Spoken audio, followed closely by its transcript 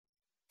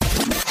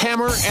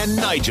Hammer, and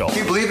Nigel. Can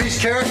you believe these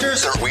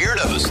characters are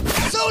weirdos?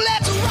 So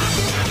let's rock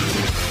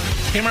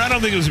it! Hammer, I don't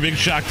think it was a big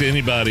shock to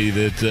anybody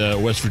that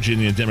West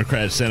Virginia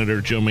Democrat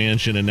Senator Joe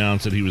Manchin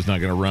announced that he was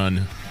not going to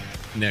run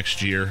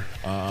next year.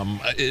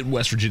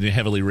 West Virginia,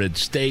 heavily red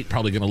state,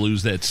 probably going to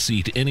lose that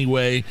seat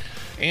anyway.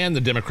 And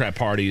the Democrat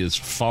Party is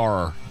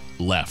far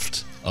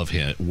left of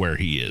him where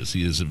he is.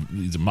 He's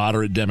a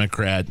moderate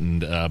Democrat,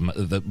 and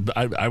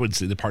I would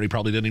say the party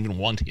probably doesn't even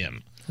want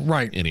him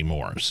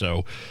anymore.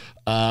 So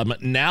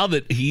now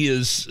that he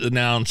is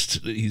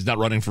announced he's not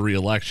running for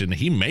re-election,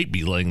 he may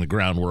be laying the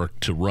groundwork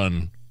to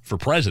run for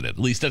president. At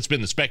least that's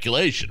been the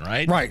speculation,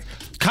 right? Right.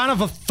 Kind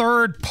of a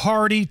third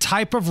party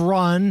type of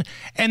run.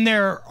 And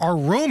there are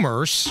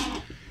rumors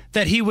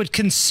that he would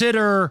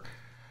consider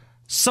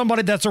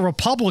somebody that's a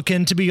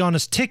Republican to be on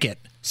his ticket.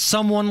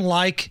 Someone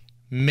like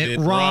Mitt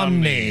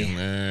Romney.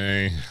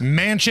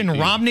 Manchin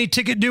Romney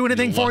ticket do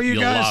anything for you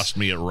guys? You lost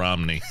me at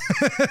Romney.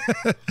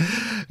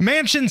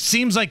 Manchin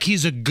seems like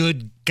he's a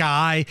good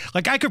guy.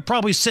 Like, I could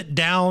probably sit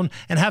down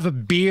and have a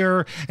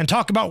beer and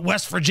talk about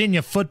West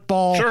Virginia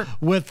football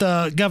with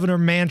Governor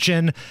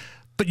Manchin.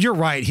 But you're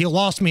right. He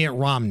lost me at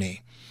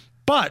Romney.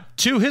 But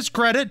to his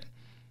credit,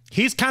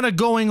 he's kind of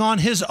going on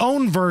his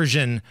own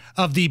version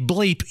of the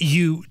Bleep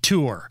You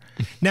tour.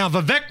 Now,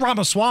 Vivek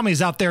Ramaswamy's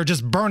out there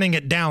just burning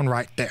it down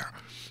right there.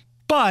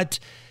 But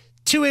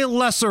to a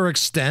lesser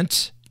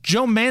extent,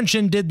 Joe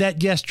Manchin did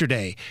that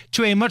yesterday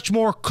to a much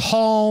more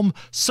calm,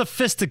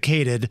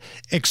 sophisticated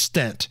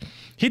extent.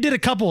 He did a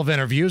couple of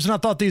interviews, and I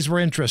thought these were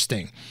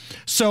interesting.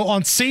 So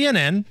on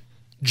CNN,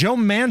 Joe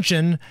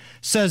Manchin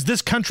says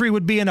this country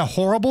would be in a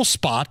horrible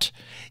spot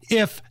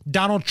if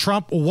Donald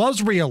Trump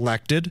was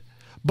reelected,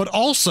 but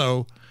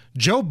also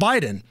Joe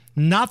Biden,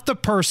 not the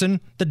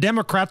person the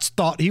Democrats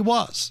thought he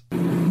was.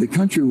 The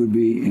country would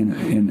be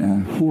in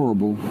a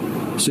horrible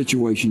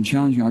situation,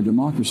 challenging our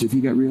democracy if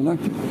he got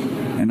reelected.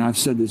 And I've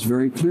said this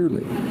very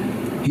clearly.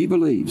 He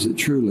believes that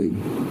truly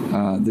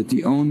that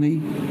the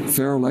only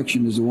fair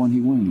election is the one he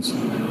wins.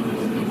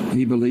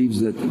 He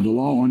believes that the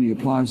law only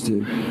applies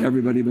to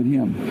everybody but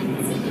him.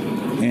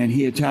 And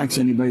he attacks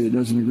anybody that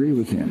doesn't agree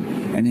with him.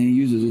 And then he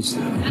uses this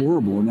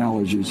horrible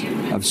analogies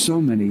of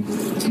so many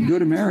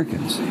good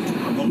Americans,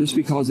 just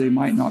because they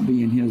might not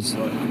be in his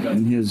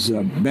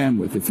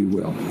bandwidth, if you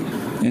will.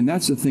 And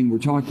that's the thing we're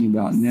talking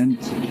about. And then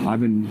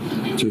I've been,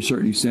 to a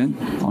certain extent,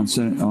 on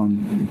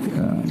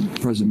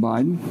President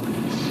Biden.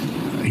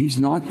 He's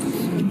not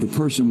the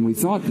person we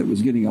thought that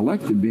was getting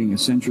elected, being a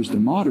centrist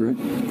and moderate.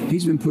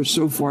 He's been pushed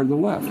so far to the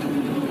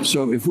left.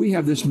 So if we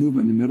have this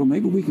movement in the middle,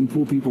 maybe we can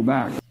pull people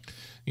back.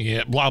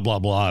 Yeah, blah, blah,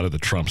 blah, out of the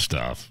Trump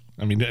stuff.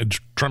 I mean,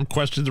 Trump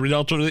questioned the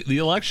results of the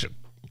election.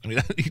 I mean,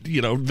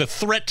 you know, the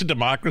threat to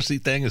democracy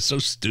thing is so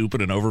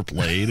stupid and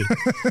overplayed.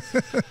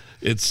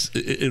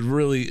 It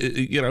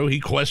really, you know, he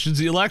questions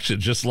the election,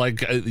 just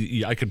like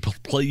I could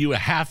play you a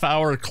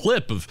half-hour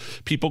clip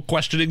of people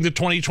questioning the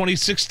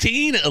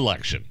 2016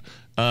 election.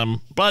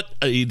 But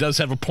he does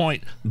have a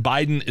point.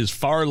 Biden is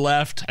far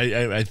left.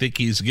 I think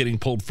he's getting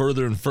pulled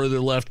further and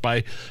further left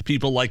by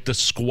people like the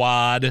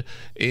Squad.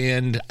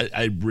 And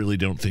I really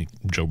don't think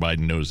Joe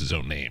Biden knows his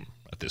own name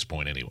at this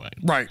point anyway.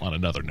 Right. On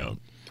another note.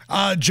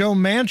 Joe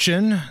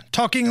Manchin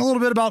talking a little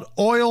bit about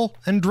oil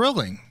and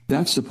drilling.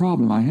 That's the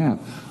problem I have.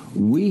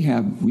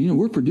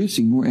 We're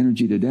producing more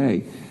energy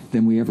today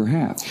than we ever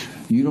have.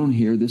 You don't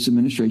hear this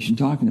administration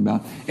talking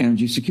about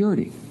energy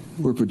security.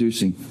 We're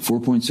producing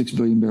 4.6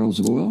 billion barrels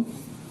of oil,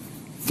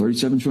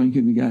 37 trillion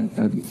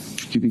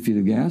cubic feet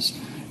of gas,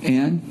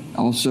 and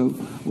also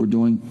we're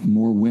doing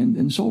more wind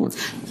and solar.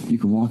 You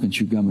can walk and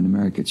chew gum in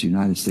America. It's the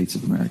United States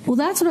of America. Well,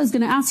 that's what I was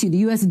going to ask you. The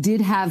U.S.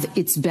 did have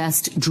its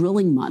best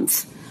drilling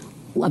month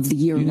of the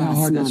year. You know how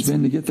hard that's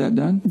been to get that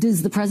done?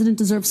 Does the president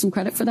deserve some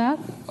credit for that?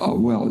 Oh,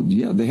 well,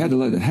 yeah, they had to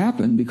let it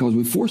happen because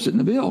we forced it in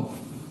the bill.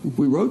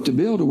 We wrote the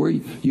bill to where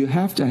you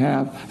have to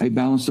have a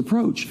balanced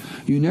approach.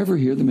 You never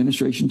hear the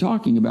administration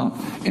talking about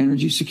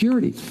energy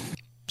security.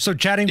 So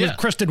chatting with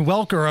Kristen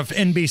Welker of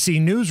NBC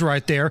News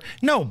right there.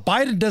 No,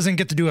 Biden doesn't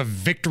get to do a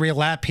victory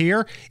lap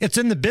here. It's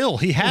in the bill.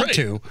 He had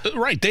to.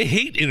 Right. They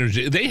hate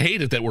energy. They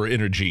hate it that we're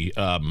energy.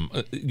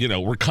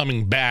 We're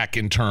coming back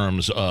in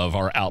terms of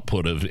our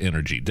output of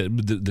energy. The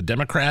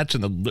Democrats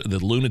and the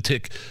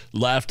lunatic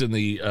left and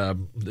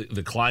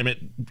the climate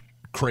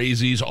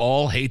crazies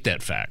all hate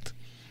that fact.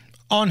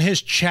 On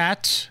his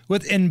chat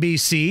with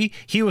NBC,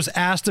 he was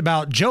asked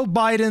about Joe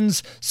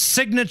Biden's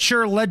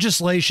signature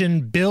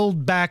legislation,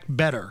 Build Back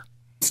Better.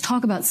 Let's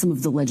talk about some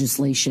of the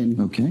legislation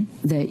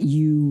that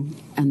you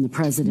and the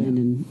president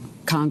and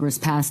Congress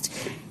passed.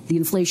 The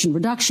Inflation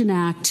Reduction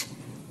Act,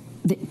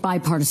 the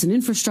bipartisan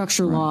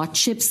infrastructure law,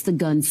 CHIPS, the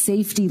gun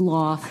safety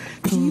law.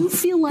 Do you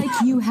feel like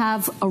you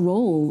have a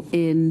role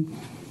in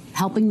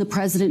helping the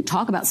president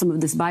talk about some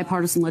of this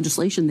bipartisan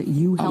legislation that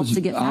you helped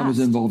to get passed? I was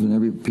involved in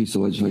every piece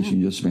of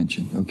legislation you just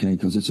mentioned,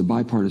 because it's a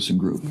bipartisan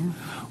group. Yeah.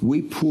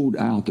 We pulled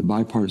out the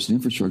bipartisan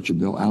infrastructure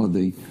bill out of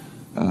the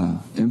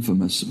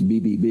infamous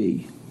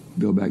BBB,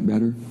 Build Back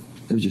Better,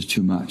 It was just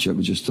too much. It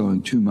was just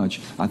throwing too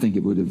much. I think it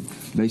would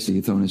have basically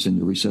thrown us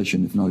into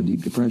recession, if not a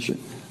deep depression.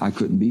 I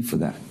couldn't be for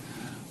that.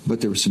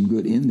 But there was some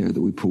good in there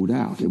that we pulled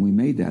out, and we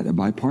made that a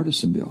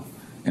bipartisan bill.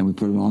 And we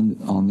put it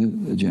on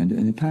the agenda,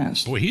 and it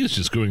passed. Boy, he is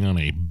just going on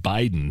a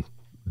Biden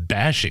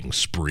bashing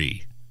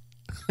spree.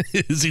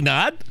 Is he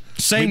not?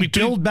 Saying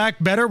Build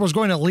Back Better was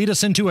going to lead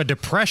us into a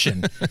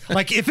depression.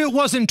 Like, if it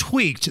wasn't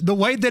tweaked, the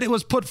way that it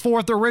was put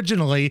forth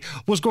originally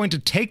was going to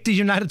take the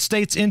United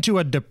States into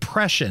a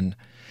depression.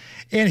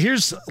 And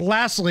here's,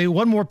 lastly,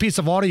 one more piece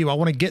of audio I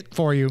want to get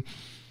for you.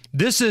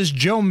 This is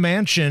Joe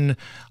Manchin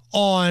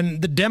on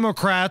the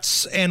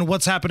Democrats and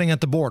what's happening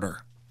at the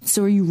border.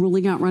 So are you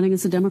ruling out running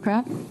as a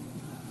Democrat?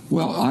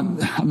 Well,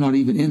 I'm not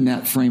even in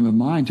that frame of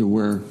mind to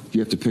where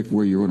you have to pick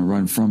where you're going to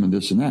run from and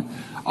this and that.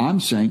 I'm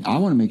saying I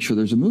want to make sure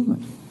there's a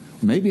movement.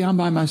 Maybe I'm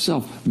by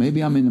myself.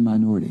 Maybe I'm in the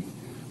minority.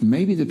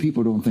 Maybe the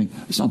people don't think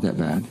it's not that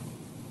bad.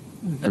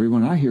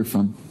 Everyone I hear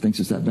from thinks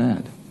it's that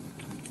bad.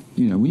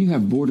 You know, when you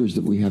have borders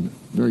that we have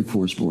very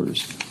porous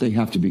borders, they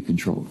have to be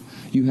controlled.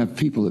 You have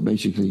people that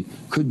basically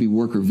could be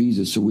worker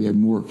visas, so we have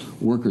more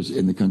workers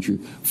in the country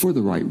for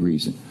the right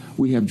reason.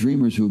 We have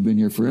dreamers who have been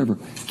here forever,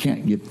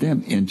 can't get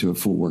them into a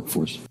full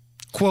workforce.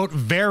 Quote,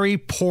 very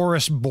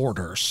porous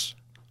borders.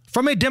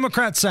 From a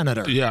Democrat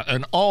senator. Yeah,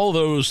 and all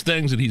those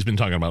things that he's been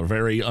talking about are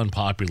very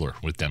unpopular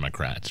with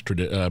Democrats.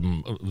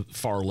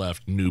 Far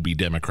left newbie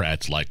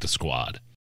Democrats like the squad.